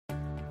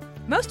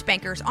Most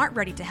bankers aren't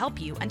ready to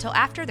help you until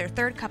after their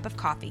third cup of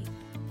coffee.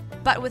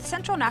 But with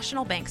Central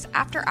National Bank's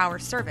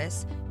after-hours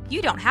service,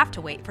 you don't have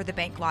to wait for the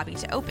bank lobby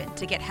to open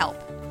to get help.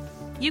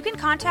 You can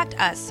contact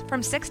us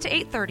from 6 to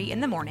 8:30 in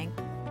the morning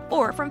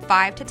or from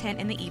 5 to 10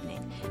 in the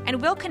evening,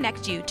 and we'll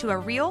connect you to a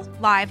real,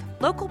 live,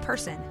 local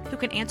person who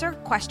can answer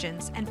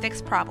questions and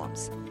fix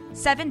problems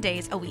 7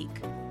 days a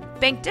week.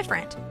 Bank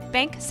different.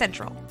 Bank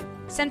Central.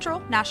 Central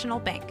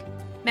National Bank.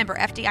 Member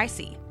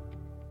FDIC.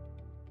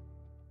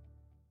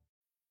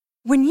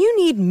 When you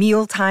need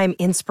mealtime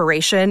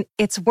inspiration,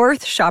 it's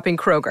worth shopping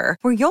Kroger,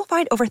 where you'll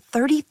find over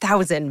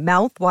 30,000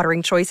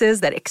 mouth-watering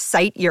choices that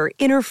excite your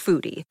inner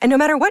foodie. And no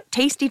matter what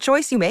tasty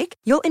choice you make,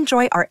 you'll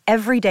enjoy our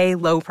everyday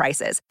low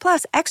prices,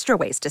 plus extra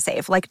ways to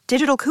save, like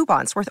digital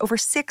coupons worth over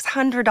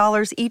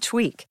 $600 each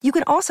week. You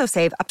can also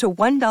save up to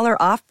 $1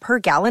 off per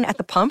gallon at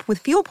the pump with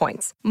fuel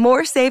points.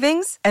 More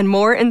savings and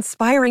more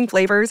inspiring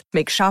flavors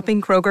make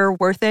shopping Kroger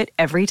worth it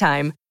every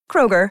time.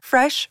 Kroger,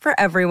 fresh for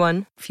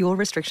everyone. Fuel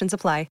restrictions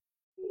apply.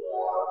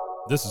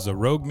 This is a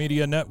Rogue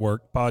Media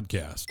Network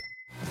podcast.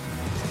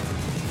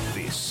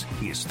 This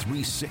is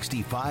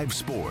 365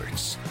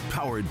 Sports,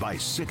 powered by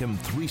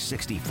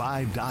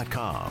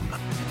Sikkim365.com.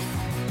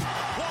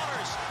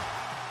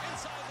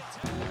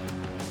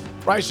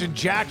 Bryson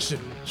Jackson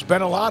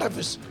spent a lot of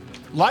his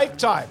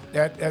lifetime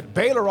at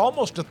Baylor,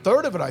 almost a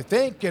third of it, I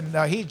think, and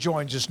he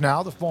joins us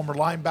now, the former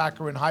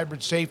linebacker and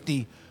hybrid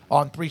safety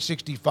on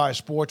 365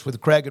 Sports with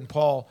Craig and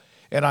Paul,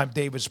 and I'm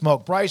David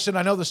Smoke. Bryson,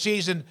 I know the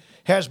season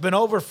has been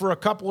over for a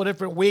couple of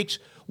different weeks.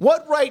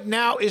 What right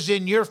now is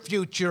in your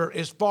future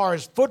as far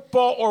as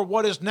football, or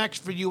what is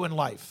next for you in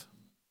life?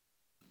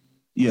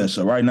 Yeah,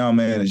 so right now,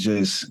 man, it's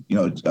just,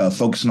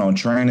 focusing on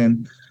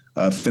training,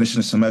 finishing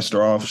the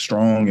semester off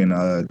strong,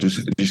 and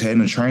just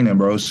heading to training,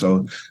 bro.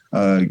 So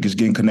just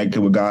getting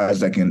connected with guys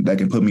that can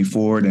put me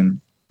forward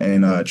and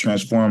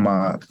transform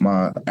my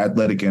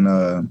athletic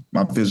and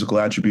my physical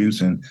attributes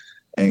and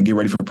get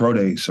ready for pro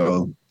day.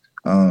 So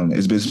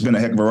it's been a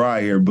heck of a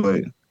ride here,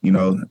 but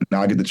now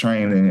I get to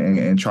train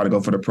and try to go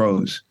for the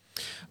pros.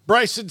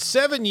 Bryson,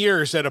 7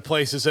 years at a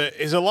place is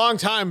a long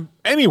time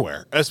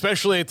anywhere,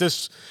 especially at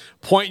this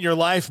point in your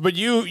life. But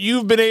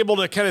you've been able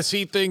to kind of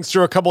see things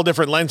through a couple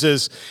different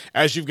lenses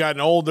as you've gotten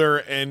older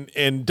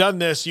and done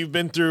this. You've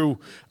been through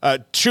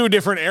 2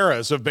 different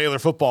eras of Baylor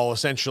football,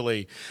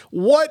 essentially.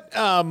 What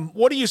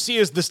do you see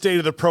as the state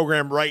of the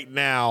program right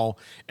now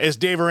as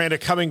Dave Aranda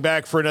coming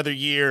back for another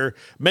year,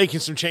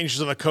 making some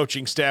changes on the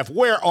coaching staff?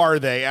 Where are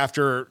they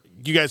after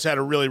you guys had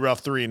a really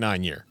rough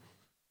 3-9 year?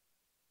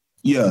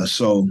 Yeah,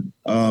 so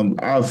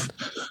I've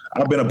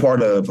been a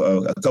part of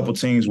a couple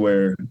teams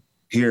where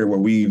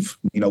we've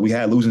we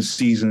had losing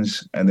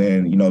seasons, and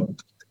then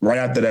right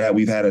after that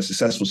we've had a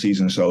successful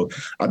season. So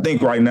I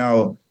think right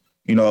now,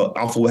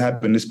 off of what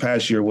happened this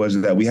past year was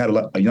that we had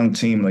a young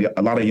team,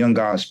 a lot of young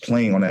guys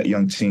playing on that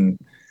young team,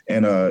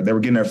 and they were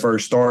getting their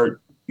first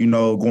start.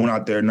 Going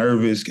out there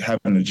nervous,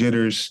 having the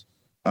jitters,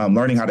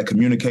 learning how to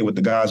communicate with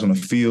the guys on the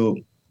field.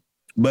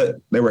 But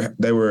they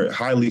were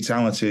highly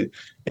talented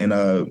and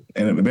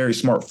very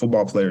smart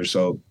football players.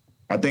 So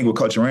I think with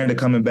Coach Aranda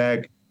coming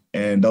back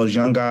and those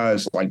young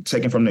guys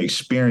taking from the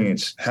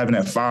experience, having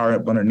that fire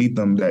up underneath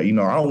them, that I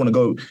don't want to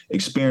go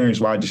experience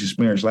what I just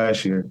experienced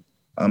last year.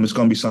 It's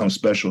going to be something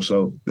special.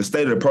 So the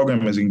state of the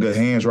program is in good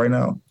hands right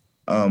now.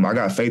 I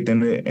got faith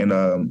in it, and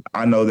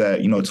I know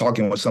that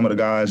talking with some of the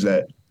guys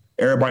that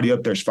everybody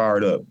up there's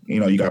fired up.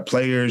 You got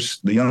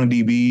players, the young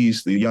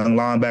DBs, the young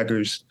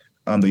linebackers,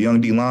 the young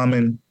D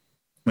linemen.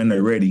 And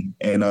they're ready.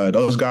 And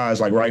those guys,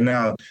 right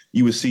now,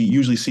 you would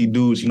usually see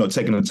dudes,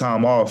 taking the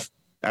time off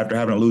after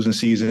having a losing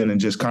season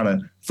and just kind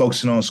of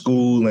focusing on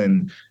school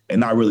and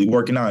not really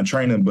working out and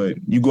training. But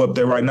you go up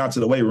there right now to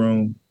the weight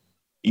room,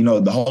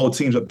 the whole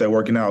team's up there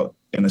working out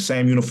in the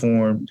same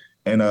uniform,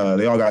 and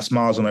they all got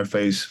smiles on their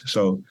face.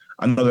 So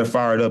I know they're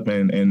fired up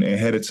and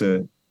headed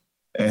to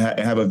and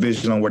have a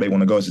vision on where they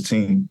want to go as a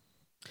team.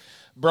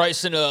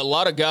 Bryson, a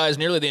lot of guys,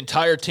 nearly the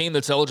entire team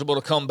that's eligible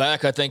to come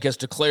back, I think, has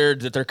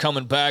declared that they're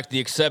coming back. The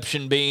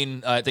exception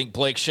being, I think,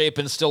 Blake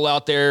Shapen's still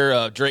out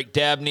there, Drake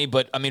Dabney.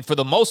 But, for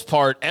the most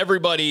part,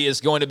 everybody is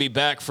going to be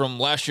back from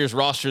last year's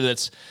roster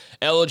that's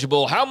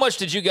eligible. How much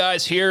did you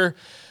guys hear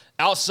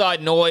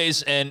outside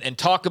noise and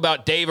talk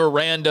about Dave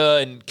Aranda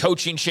and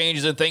coaching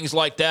changes and things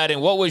like that?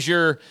 And what was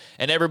your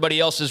and everybody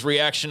else's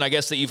reaction, I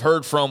guess, that you've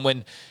heard from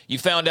when you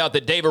found out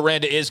that Dave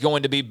Aranda is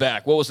going to be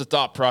back? What was the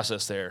thought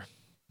process there?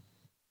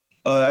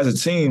 As a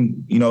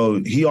team,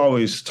 he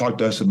always talked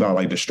to us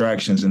about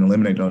distractions and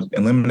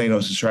eliminating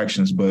those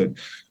distractions. But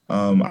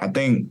I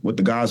think with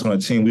the guys on the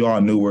team, we all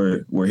knew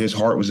where his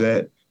heart was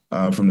at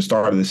from the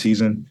start of the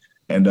season,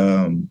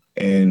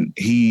 and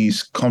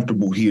he's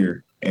comfortable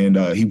here, and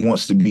he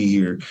wants to be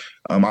here.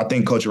 I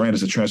think Coach Aranda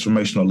is a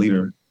transformational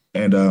leader,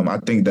 and I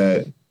think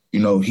that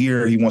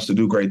here he wants to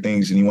do great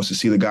things, and he wants to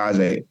see the guys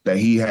that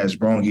he has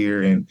brought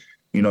here and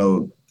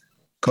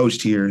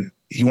coached here.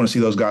 He wants to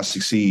see those guys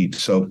succeed.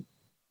 So.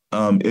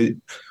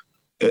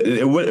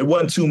 It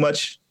wasn't too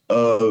much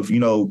of,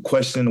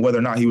 questioning whether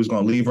or not he was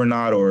going to leave or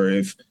not, or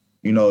if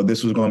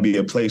this was going to be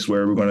a place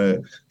where we're going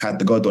to have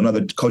to go through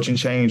another coaching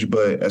change.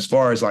 But as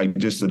far as like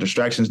just the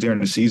distractions during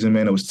the season,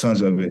 man, it was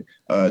tons of it,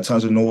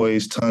 tons of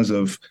noise, tons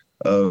of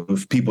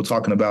people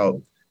talking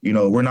about,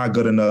 we're not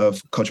good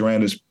enough. Coach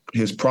Aranda's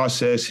his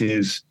process,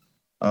 his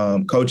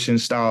coaching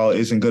style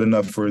isn't good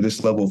enough for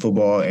this level of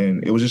football,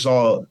 and it was just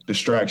all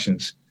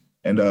distractions.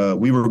 And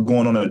we were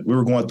going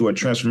through a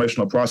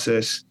transformational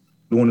process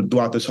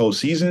throughout this whole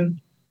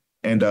season,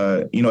 and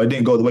it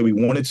didn't go the way we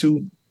wanted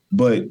to,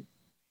 but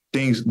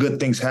good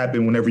things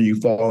happen whenever you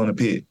fall in a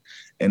pit,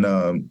 and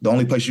the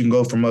only place you can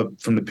go from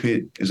the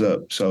pit is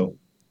up. So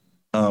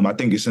I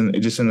think it's in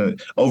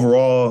the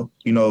overall,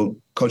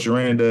 Coach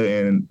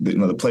Aranda and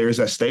the players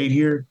that stayed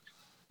here,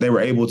 they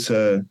were able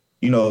to,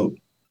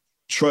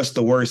 trust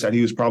the words that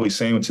he was probably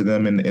saying to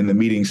them in the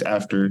meetings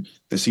after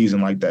the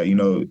season like that.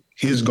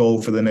 His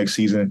goal for the next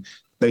season,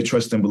 they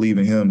trust and believe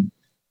in him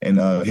and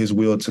his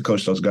will to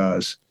coach those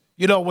guys.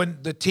 When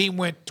the team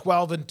went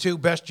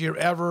 12-2, best year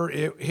ever,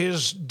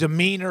 his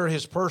demeanor,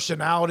 his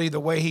personality,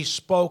 the way he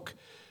spoke,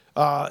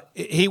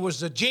 he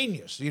was a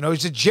genius.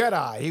 He's a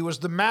Jedi. He was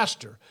the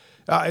master.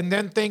 And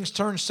then things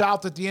turned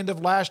south at the end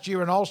of last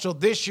year, and also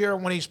this year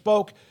when he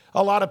spoke,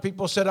 a lot of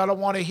people said, I don't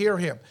want to hear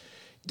him.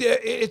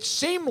 It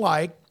seemed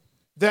like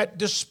that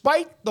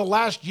despite the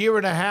last year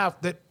and a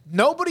half that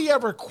nobody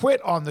ever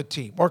quit on the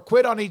team or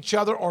quit on each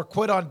other or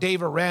quit on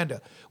Dave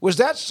Aranda. Was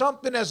that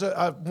something as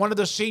one of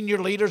the senior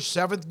leaders,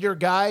 seventh-year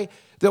guy,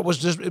 that was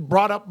just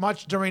brought up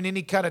much during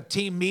any kind of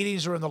team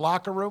meetings or in the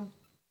locker room?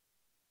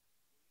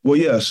 Well,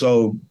 yeah.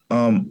 So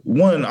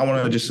one, I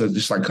want to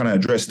just like kind of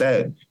address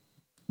that.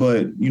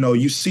 But,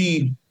 you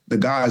see the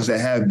guys that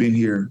have been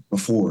here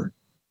before,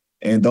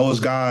 and those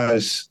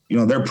guys,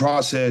 their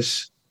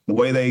process, the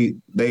way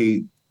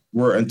they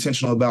were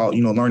intentional about,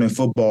 learning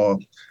football,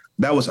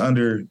 that was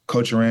under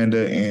Coach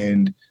Aranda,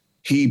 and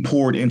he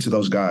poured into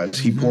those guys.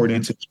 He poured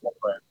into the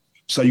program.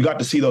 So you got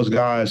to see those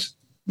guys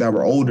that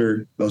were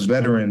older, those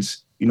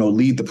veterans,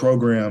 lead the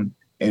program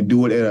and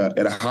do it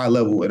at a high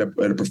level, at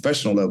a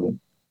professional level.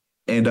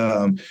 And,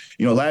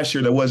 last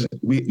year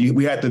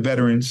we had the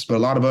veterans, but a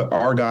lot of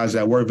our guys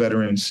that were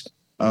veterans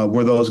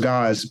were those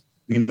guys,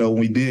 when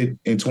we did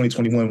in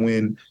 2021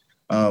 when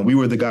we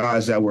were the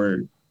guys that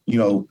were,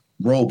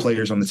 role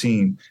players on the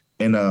team.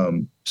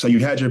 And so you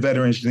had your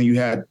veterans, then you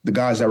had the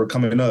guys that were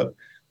coming up.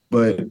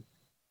 But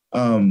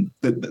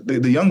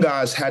the young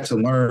guys had to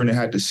learn and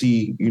had to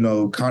see,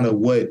 kind of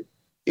what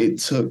it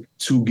took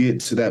to get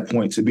to that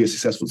point to be a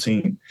successful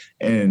team.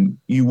 And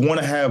you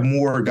want to have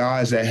more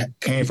guys that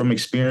came from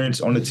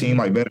experience on the team,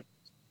 like veterans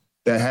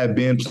that have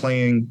been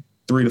playing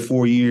 3 to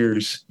 4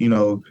 years,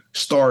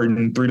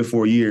 starting 3 to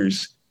 4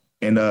 years.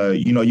 And,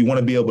 you want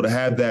to be able to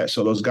have that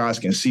so those guys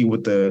can see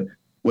what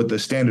the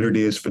standard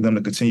is for them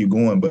to continue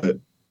going. But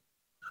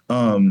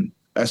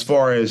as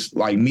far as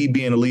like me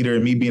being a leader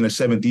and me being a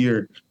seventh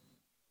year,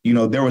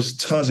 there was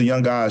tons of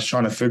young guys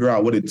trying to figure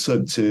out what it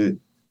took to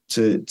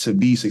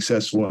be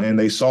successful. And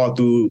they saw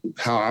through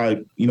how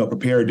I,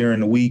 prepared during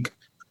the week,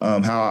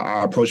 how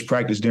I approached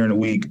practice during the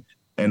week.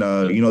 And,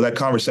 that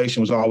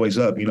conversation was always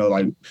up,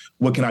 like,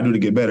 what can I do to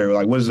get better?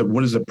 Like, what is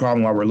the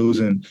problem while we're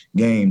losing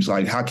games?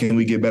 Like, how can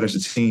we get better as a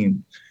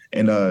team?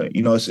 And,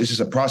 it's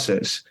just a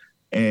process.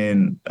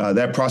 And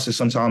that process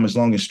sometimes is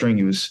long and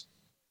strenuous.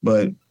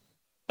 But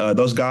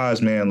those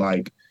guys, man,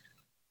 like,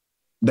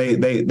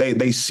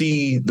 they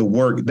see the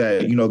work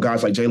that,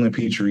 guys like Jalen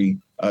Petrie,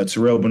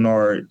 Terrell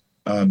Bernard,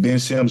 Ben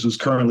Sims, who's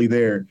currently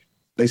there.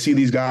 They see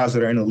these guys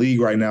that are in the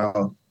league right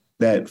now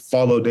that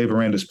follow Dave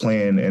Aranda's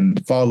plan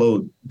and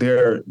follow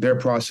their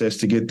process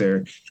to get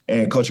there.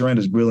 And Coach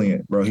Aranda's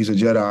brilliant, bro. He's a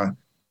Jedi.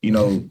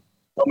 No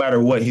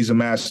matter what, he's a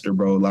master,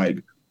 bro.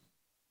 Like,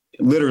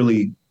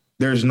 literally,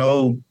 there's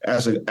no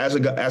as a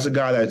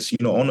guy that's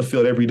on the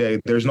field every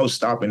day. There's no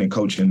stopping in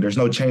coaching. There's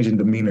no change in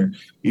demeanor.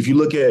 If you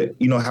look at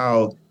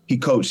how he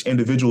coached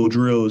individual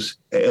drills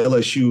at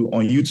LSU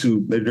on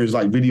YouTube, there's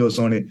like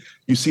videos on it.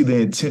 You see the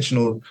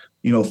intentional,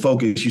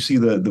 focus. You see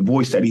the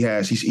voice that he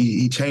has.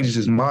 He changes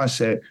his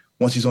mindset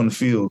once he's on the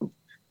field.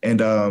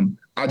 And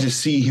I just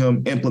see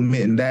him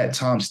implementing that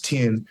times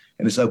 10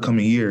 in this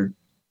upcoming year,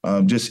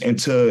 just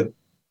into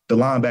the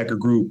linebacker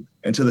group,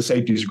 into the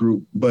safeties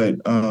group. But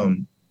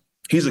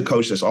he's a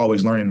coach that's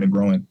always learning and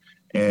growing.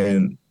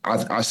 And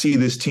I see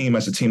this team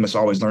as a team that's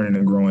always learning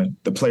and growing.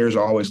 The players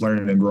are always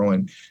learning and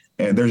growing.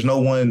 And there's no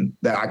one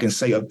that I can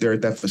say up there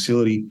at that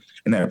facility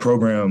in that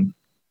program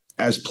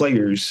as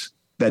players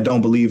that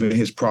don't believe in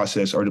his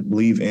process or to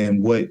believe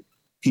in what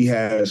he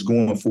has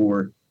going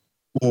forward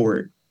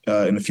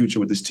in the future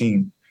with this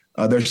team.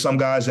 There's some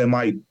guys that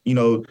might,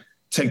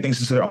 take things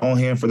into their own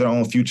hand for their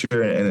own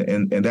future,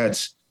 and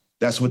that's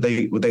what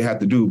they have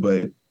to do.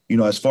 But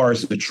as far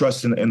as the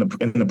trust in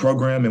the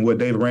program and what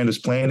Dave Aranda's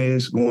plan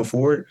is going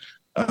forward,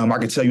 I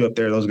can tell you up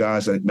there, those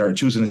guys that are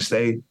choosing to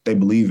stay, they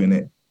believe in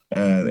it.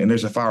 And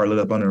there's a fire lit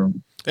up under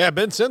them. Yeah,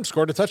 Ben Sims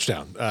scored a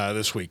touchdown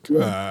this week,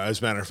 as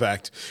a matter of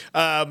fact.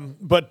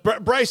 But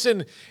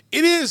Bryson,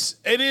 it is,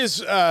 and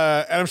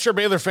I'm sure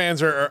Baylor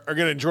fans are going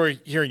to enjoy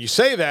hearing you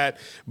say that,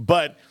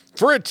 but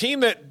for a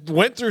team that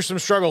went through some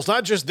struggles,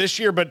 not just this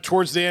year, but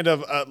towards the end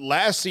of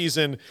last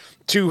season,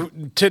 to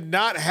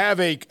not have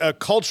a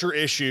culture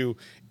issue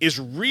is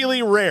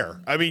really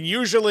rare. I mean,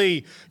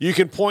 usually you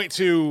can point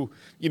to,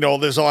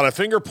 there's a lot of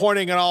finger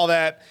pointing and all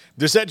that.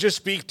 Does that just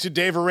speak to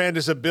Dave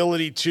Aranda's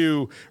ability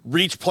to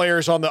reach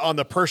players on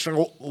the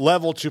personal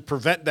level to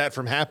prevent that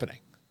from happening?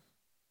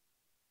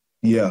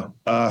 Yeah.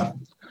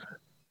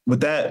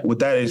 With that,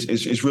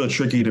 it's real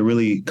tricky to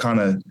really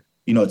kind of,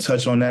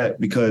 touch on that,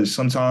 because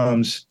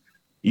sometimes,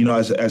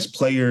 as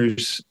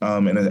players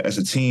and as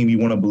a team, you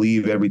want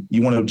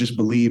to just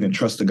believe and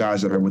trust the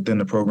guys that are within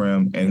the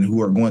program and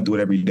who are going through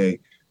it every day.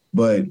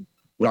 But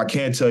what I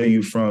can tell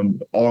you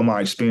from all my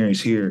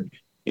experience here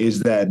is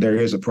that there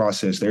is a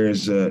process.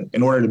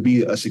 In order to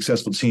be a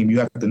successful team, you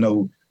have to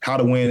know how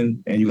to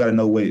win, and you got to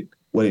know what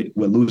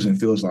losing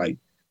feels like.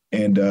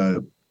 And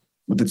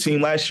with the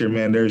team last year,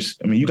 man,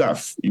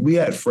 we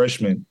had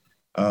freshmen,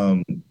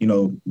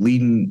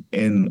 leading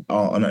in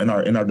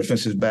our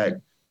defensive back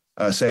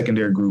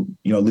secondary group,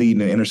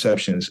 leading in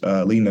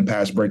interceptions, leading in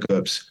pass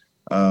breakups.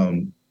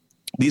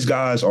 These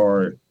guys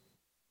are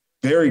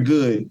very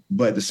good,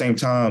 but at the same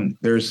time,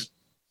 there's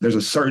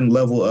a certain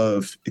level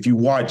of, if you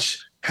watch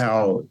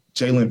how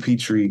Jalen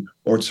Petrie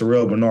or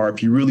Terrell Bernard,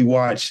 if you really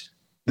watch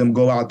them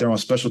go out there on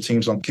special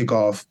teams on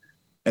kickoff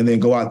and then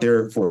go out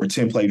there for a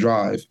 10-play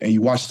drive, and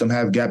you watch them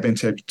have gap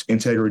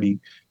integrity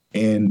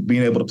and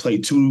being able to play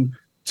two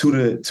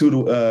to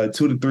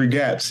three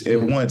gaps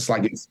at once,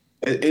 like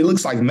it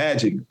looks like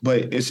magic,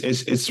 but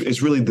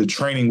it's really the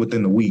training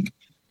within the week.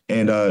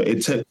 And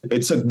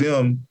it took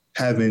them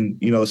having,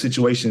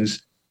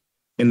 situations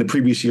in the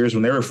previous years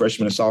when they were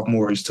freshmen and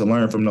sophomores to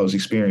learn from those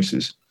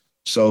experiences.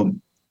 So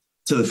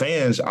to the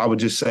fans, I would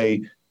just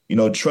say,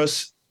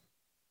 trust,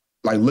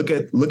 look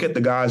at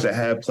the guys that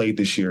have played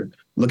this year.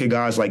 Look at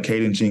guys like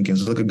Caden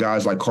Jenkins. Look at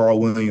guys like Carl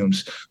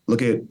Williams.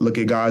 Look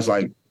at guys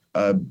like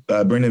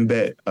Brendan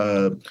Bett.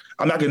 I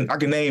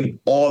can name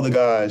all the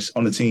guys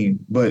on the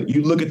team, but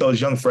you look at those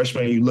young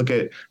freshmen, and you look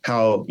at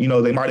how,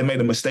 they might have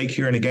made a mistake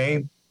here in the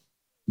game,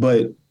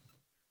 but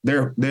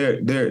their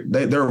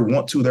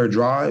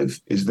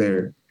drive is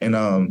there.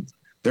 And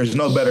there's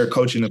no better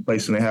coaching in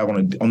place than they have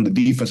on the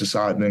defensive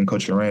side than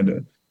Coach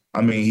Aranda.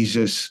 I mean, he's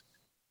just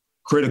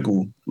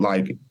critical,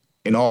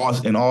 in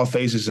all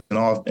phases and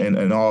all.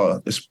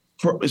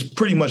 It's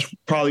pretty much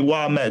probably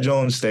why Matt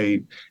Jones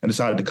stayed and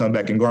decided to come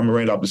back, and Garmin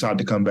Randolph decided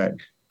to come back.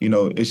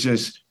 It's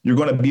just, you're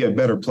going to be a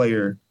better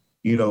player,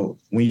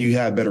 when you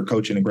have better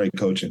coaching and great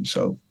coaching.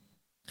 So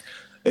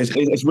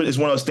it's one of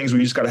those things where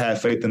you just got to have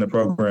faith in the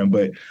program.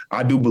 But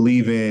I do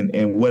believe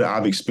in what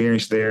I've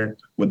experienced there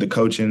with the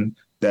coaching,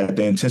 that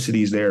the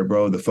intensity is there,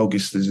 bro. The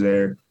focus is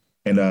there.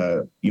 And,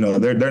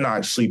 they're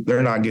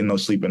not getting no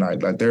sleep at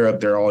night. Like, they're up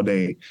there all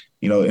day,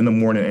 in the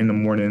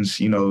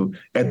mornings,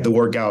 at the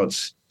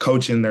workouts,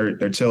 coaching their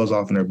tails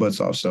off and their butts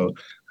off. So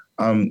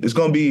it's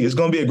going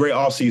to be a great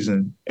off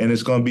season, and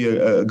it's going to be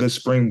a good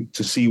spring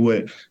to see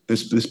what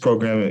this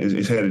program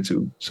is headed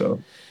to.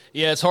 So.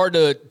 Yeah, it's hard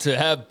to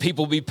have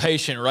people be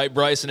patient, right,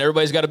 Bryson?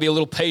 Everybody's got to be a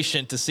little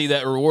patient to see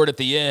that reward at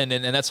the end,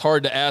 and that's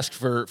hard to ask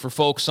for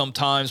folks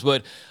sometimes.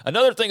 But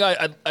another thing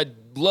I'd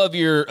love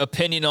your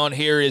opinion on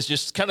here is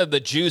just kind of the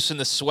juice and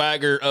the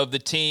swagger of the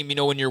team.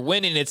 When you're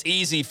winning, it's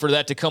easy for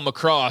that to come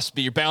across,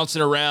 but you're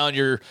bouncing around,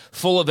 you're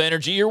full of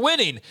energy, you're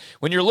winning.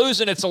 When you're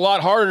losing, it's a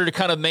lot harder to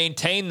kind of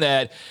maintain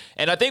that.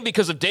 And I think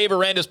because of Dave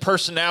Aranda's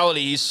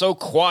personality, he's so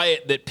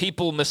quiet that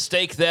people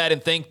mistake that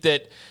and think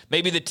that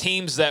maybe the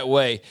team's that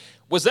way.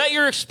 Was that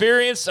your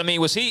experience? I mean,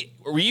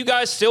 were you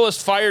guys still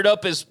as fired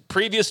up as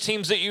previous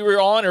teams that you were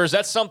on, or is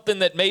that something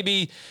that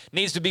maybe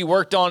needs to be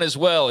worked on as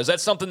well? Is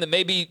that something that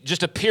maybe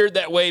just appeared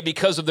that way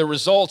because of the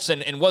results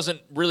and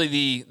wasn't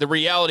really the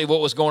reality of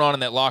what was going on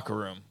in that locker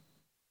room?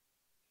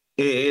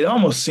 It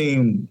almost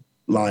seemed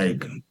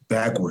like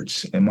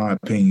backwards, in my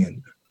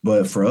opinion.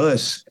 But for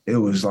us, it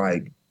was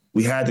like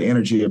we had the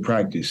energy at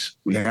practice.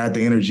 We had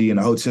the energy in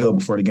the hotel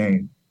before the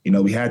game.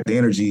 We had the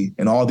energy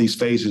in all these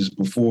phases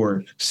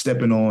before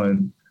stepping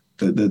on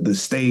the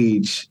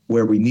stage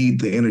where we need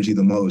the energy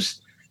the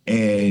most.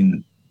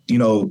 And,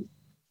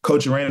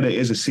 Coach Aranda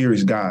is a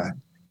serious guy,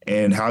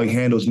 and how he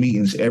handles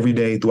meetings every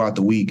day throughout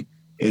the week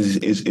is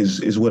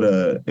there's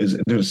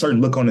a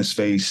certain look on his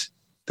face.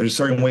 There's a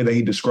certain way that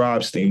he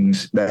describes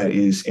things that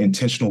is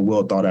intentional,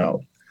 well thought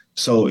out.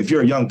 So if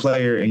you're a young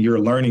player and you're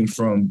learning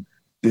from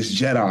this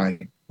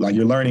Jedi,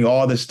 you're learning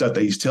all this stuff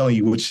that he's telling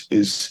you, which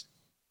is,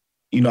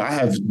 I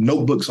have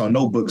notebooks on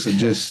notebooks of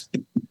just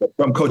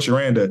from Coach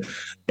Aranda,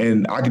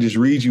 and I can just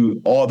read you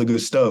all the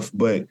good stuff.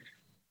 But,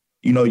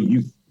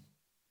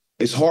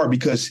 it's hard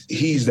because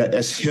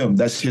that's him.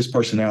 That's his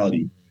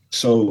personality.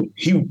 So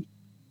he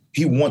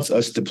wants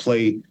us to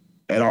play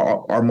at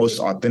our most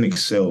authentic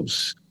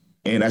selves.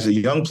 And as a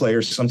young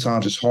player,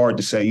 sometimes it's hard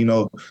to say,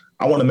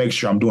 I want to make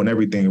sure I'm doing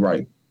everything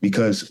right.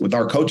 Because with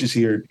our coaches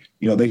here,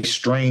 they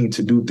strain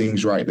to do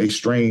things right. They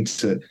strain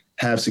to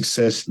have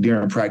success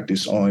during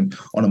practice on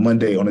a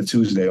Monday, on a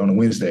Tuesday, on a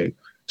Wednesday.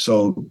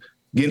 So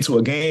getting to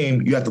a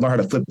game, you have to learn how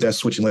to flip that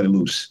switch and let it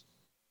loose.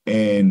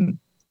 And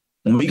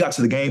when we got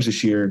to the games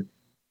this year,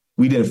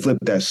 we didn't flip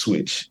that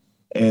switch.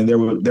 And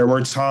there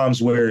were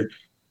times where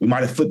we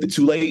might have flipped it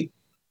too late,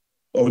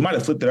 or we might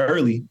have flipped it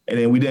early, and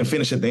then we didn't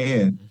finish at the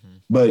end. Mm-hmm.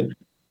 But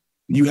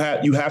you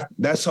have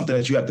that's something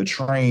that you have to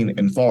train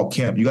in fall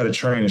camp. You got to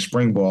train in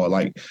spring ball.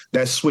 Like,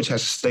 that switch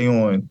has to stay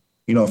on,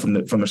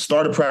 from the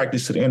start of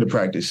practice to the end of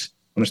practice,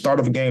 from the start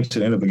of a game to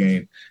the end of a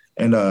game.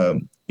 And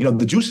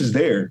the juice is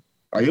there.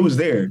 Like, it was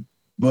there.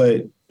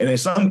 But and in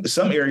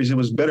some areas it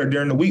was better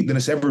during the week than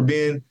it's ever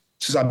been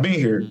since I've been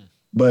here.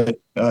 But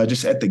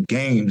just at the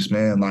games,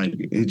 man, like,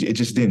 it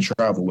just didn't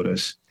travel with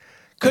us.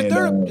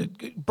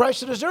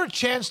 Bryson, is there a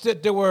chance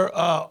that there were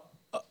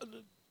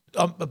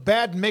a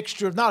bad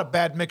mixture, not a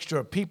bad mixture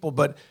of people,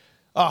 but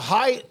a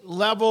high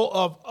level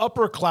of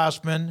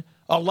upperclassmen,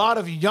 a lot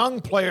of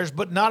young players,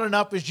 but not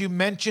enough, as you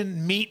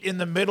mentioned, meet in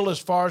the middle as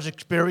far as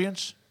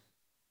experience?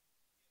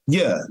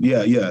 Yeah.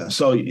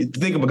 So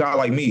think of a guy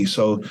like me.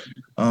 So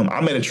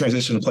I made a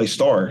transition to play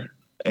star,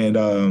 and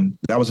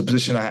that was a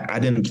position I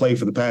didn't play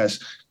for the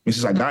past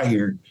since I got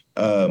here,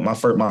 my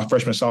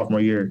freshman,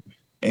 sophomore year.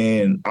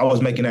 And I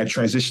was making that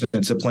transition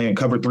into playing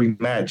cover 3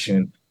 match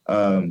and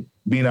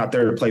being out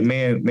there to play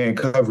man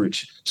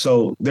coverage.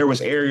 So there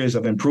was areas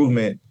of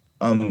improvement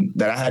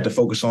that I had to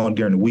focus on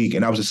during the week.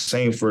 And that was the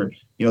same for,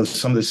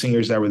 some of the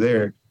seniors that were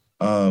there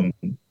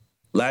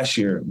last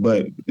year.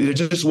 But it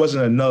just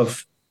wasn't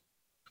enough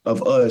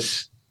of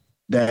us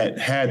that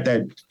had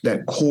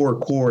that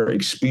core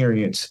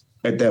experience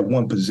at that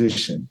one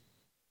position.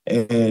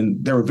 And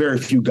there were very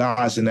few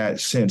guys in that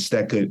sense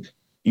that could,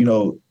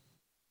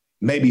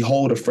 maybe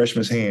hold a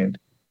freshman's hand.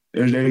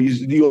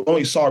 You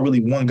only saw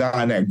really one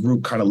guy in that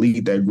group kind of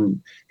lead that group,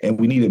 and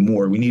we needed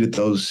more. We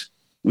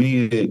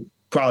needed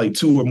probably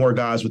 2 or more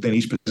guys within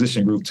each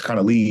position group to kind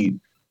of lead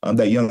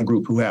that young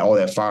group who had all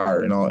that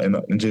fire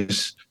and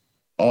just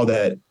all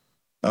that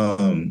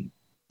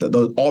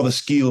all the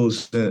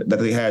skills that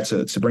they had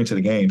to bring to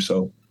the game.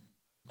 So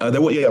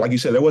like you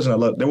said, there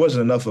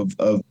wasn't enough of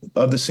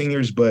the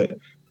seniors, but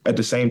at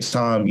the same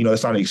time,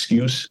 it's not an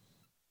excuse.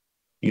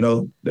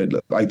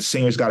 Like,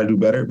 seniors got to do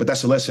better, but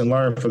that's a lesson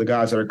learned for the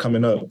guys that are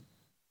coming up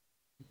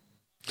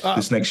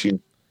this next year.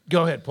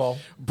 Go ahead, Paul.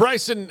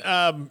 Bryson,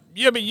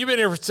 you've been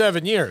here for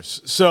 7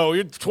 years, so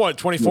you're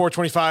 24,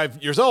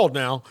 25 years old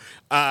now.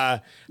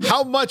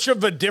 How much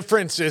of a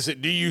difference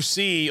do you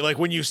see, like,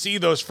 when you see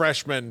those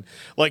freshmen?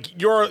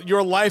 Like,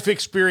 your life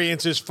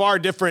experience is far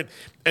different,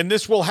 and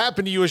this will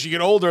happen to you as you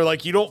get older.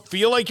 Like, you don't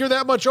feel like you're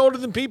that much older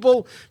than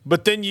people,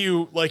 but then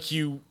you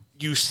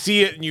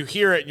see it and you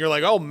hear it and you're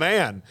like, oh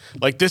man,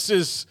 like, this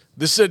is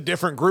a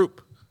different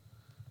group.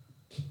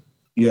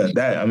 Yeah,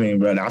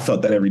 bro, I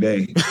felt that every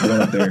day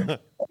going up there.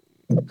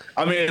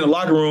 In the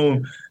locker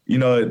room,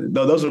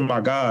 those are my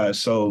guys.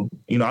 So,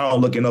 I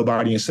don't look at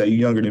nobody and say, you're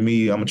younger than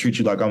me, I'm gonna treat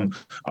you like I'm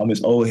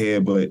this old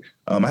head. But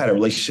I had a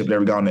relationship with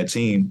every guy on that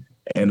team,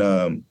 and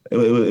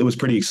it was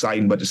pretty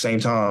exciting. But at the same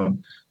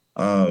time,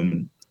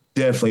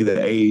 definitely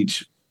the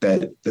age,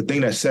 that the thing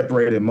that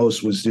separated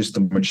most was just the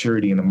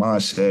maturity and the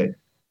mindset.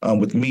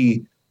 With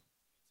me,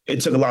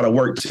 it took a lot of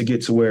work to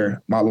get to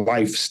where my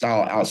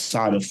lifestyle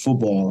outside of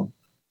football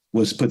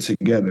was put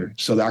together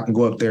so that I can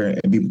go up there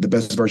and be the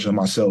best version of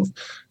myself.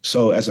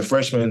 So as a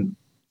freshman,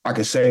 I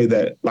can say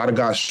that a lot of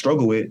guys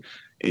struggle with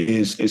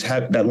is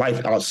have that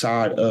life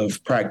outside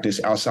of practice,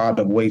 outside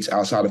of weights,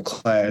 outside of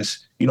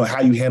class,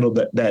 how you handle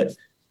that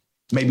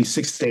maybe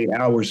 6 to 8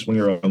 hours when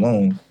you're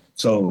alone.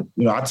 So,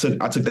 I took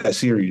that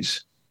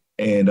serious.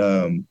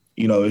 And,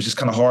 it's just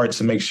kind of hard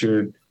to make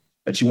sure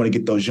that you want to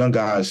get those young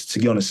guys to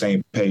get on the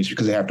same page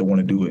because they have to want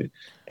to do it.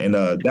 And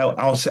I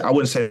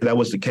wouldn't say that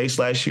was the case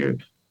last year,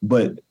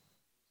 but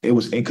it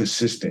was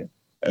inconsistent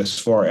as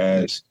far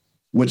as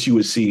what you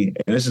would see.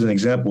 And this is an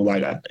example.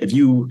 Like, if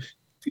you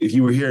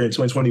were here in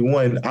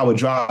 2021, I would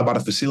drive by the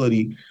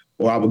facility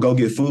or I would go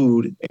get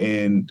food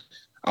and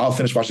I'll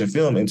finish watching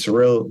film and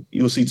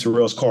you'll see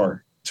Terrell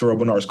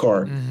Bernard's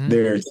car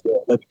there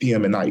till 11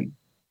 p.m. at night.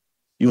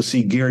 You'll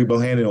see Gary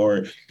Bohannon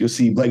or you'll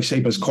see Blake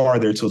Shapen's car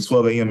there till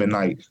 12 a.m. at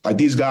night. Like,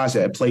 these guys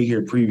that played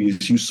here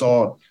previous, you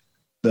saw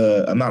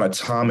the amount of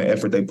time and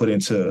effort they put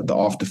into the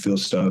off-the-field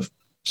stuff.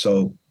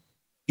 So,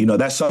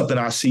 that's something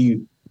I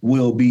see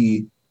will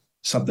be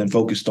something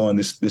focused on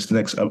this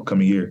next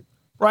upcoming year.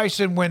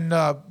 Bryson,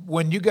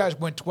 when you guys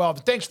went 12,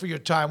 thanks for your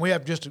time. We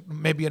have just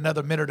maybe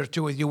another minute or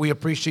two with you. We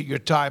appreciate your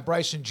time.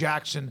 Bryson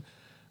Jackson,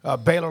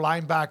 Baylor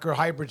linebacker,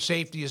 hybrid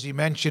safety, as he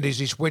mentioned, as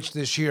he switched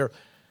this year.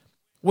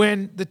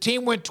 When the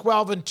team went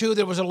 12-2,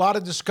 there was a lot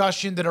of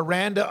discussion that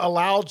Aranda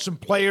allowed some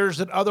players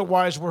that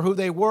otherwise were who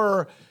they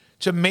were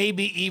to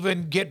maybe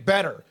even get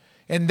better.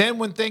 And then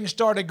when things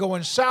started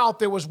going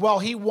south, it was,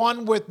 he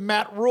won with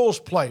Matt Rule's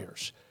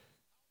players.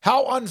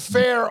 How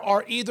unfair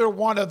are either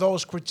one of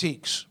those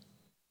critiques?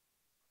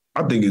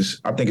 I think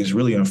it's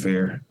really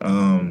unfair.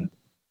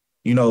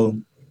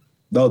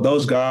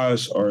 Those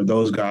guys and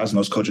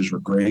those coaches were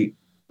great.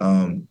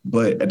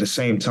 But at the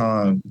same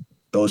time,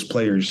 those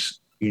players,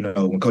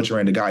 when Coach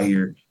Aranda got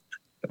here,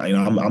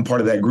 I'm part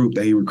of that group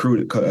that he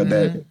recruited,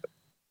 that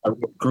I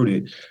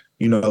recruited.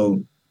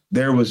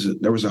 there was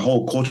a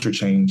whole culture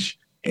change,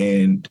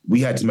 and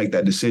we had to make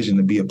that decision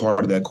to be a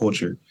part of that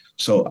culture.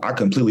 So I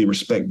completely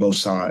respect both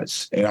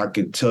sides. And I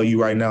can tell you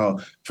right now,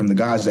 from the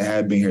guys that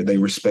have been here, they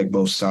respect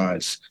both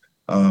sides.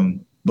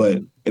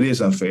 But it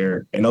is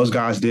unfair. And those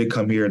guys did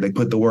come here. They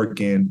put the work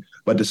in.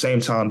 But at the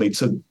same time, they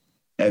took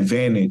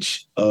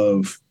advantage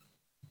of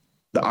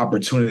the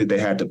opportunity they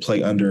had to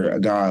play under a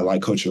guy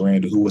like Coach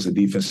Aranda, who was a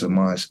defensive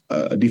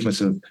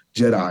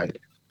Jedi.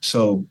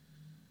 So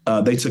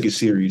they took it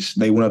serious.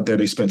 They went up there.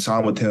 They spent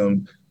time with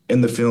him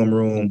in the film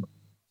room,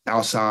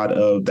 outside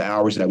of the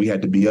hours that we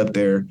had to be up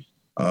there.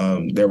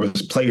 There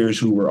was players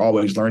who were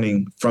always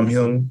learning from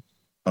him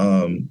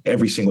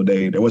every single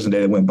day. There wasn't a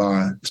day that went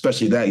by,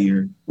 especially that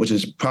year, which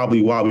is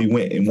probably why we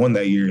went and won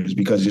that year, is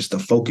because just the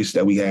focus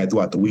that we had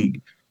throughout the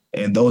week.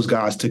 And those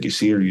guys took it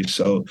serious.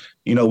 So,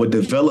 with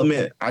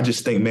development, I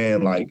just think,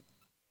 man,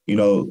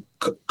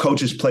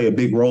 coaches play a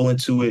big role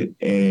into it.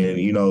 And,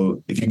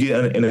 if you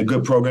get in a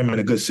good program and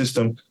a good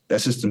system,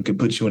 that system can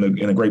put you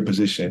in a great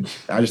position.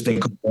 I just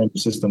think the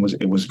system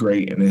was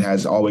great, and it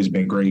has always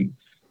been great.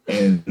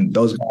 And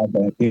those guys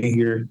that have been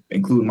here,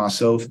 including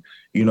myself,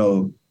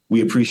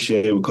 we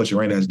appreciate what Coach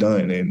Aranda has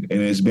done. And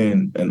it's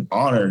been an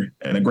honor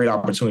and a great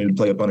opportunity to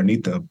play up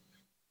underneath them.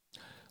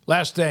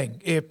 Last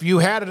thing, if you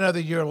had another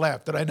year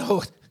left, and I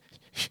know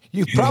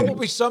you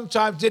probably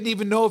sometimes didn't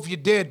even know if you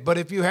did, but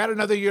if you had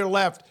another year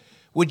left,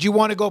 would you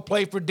want to go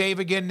play for Dave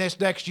again this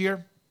next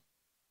year?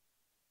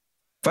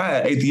 If I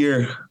had 8th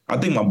year, I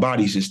think my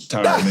body's just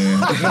tired, man.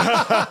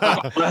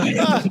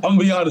 I'm going to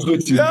be honest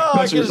with you. No,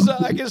 I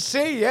can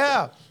see,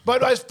 yeah.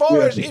 But as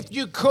far as if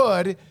you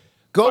could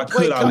go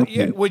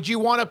play, would you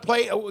want to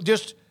play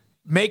just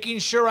making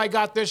sure I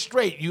got this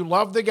straight? You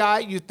love the guy.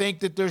 You think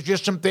that there's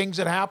just some things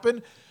that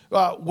happen.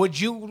 Would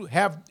you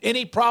have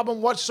any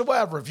problem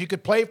whatsoever if you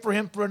could play for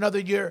him for another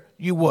year?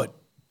 You would.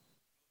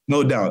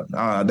 No doubt.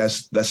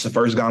 That's the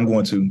first guy I'm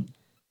going to.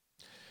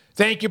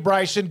 Thank you,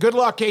 Bryson. Good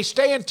luck. Hey,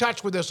 stay in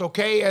touch with us,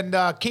 okay? And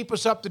keep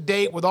us up to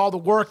date with all the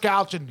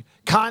workouts and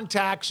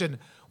contacts and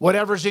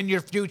whatever's in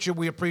your future.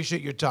 We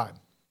appreciate your time.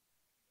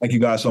 Thank you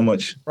guys so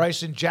much.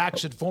 Bryson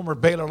Jackson, former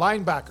Baylor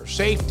linebacker,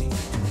 safety.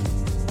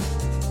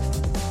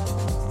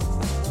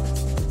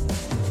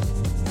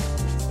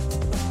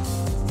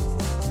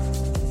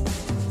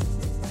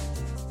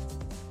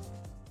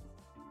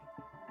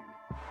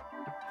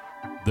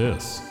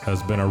 This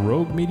has been a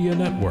Rogue Media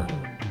Network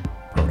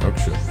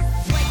production.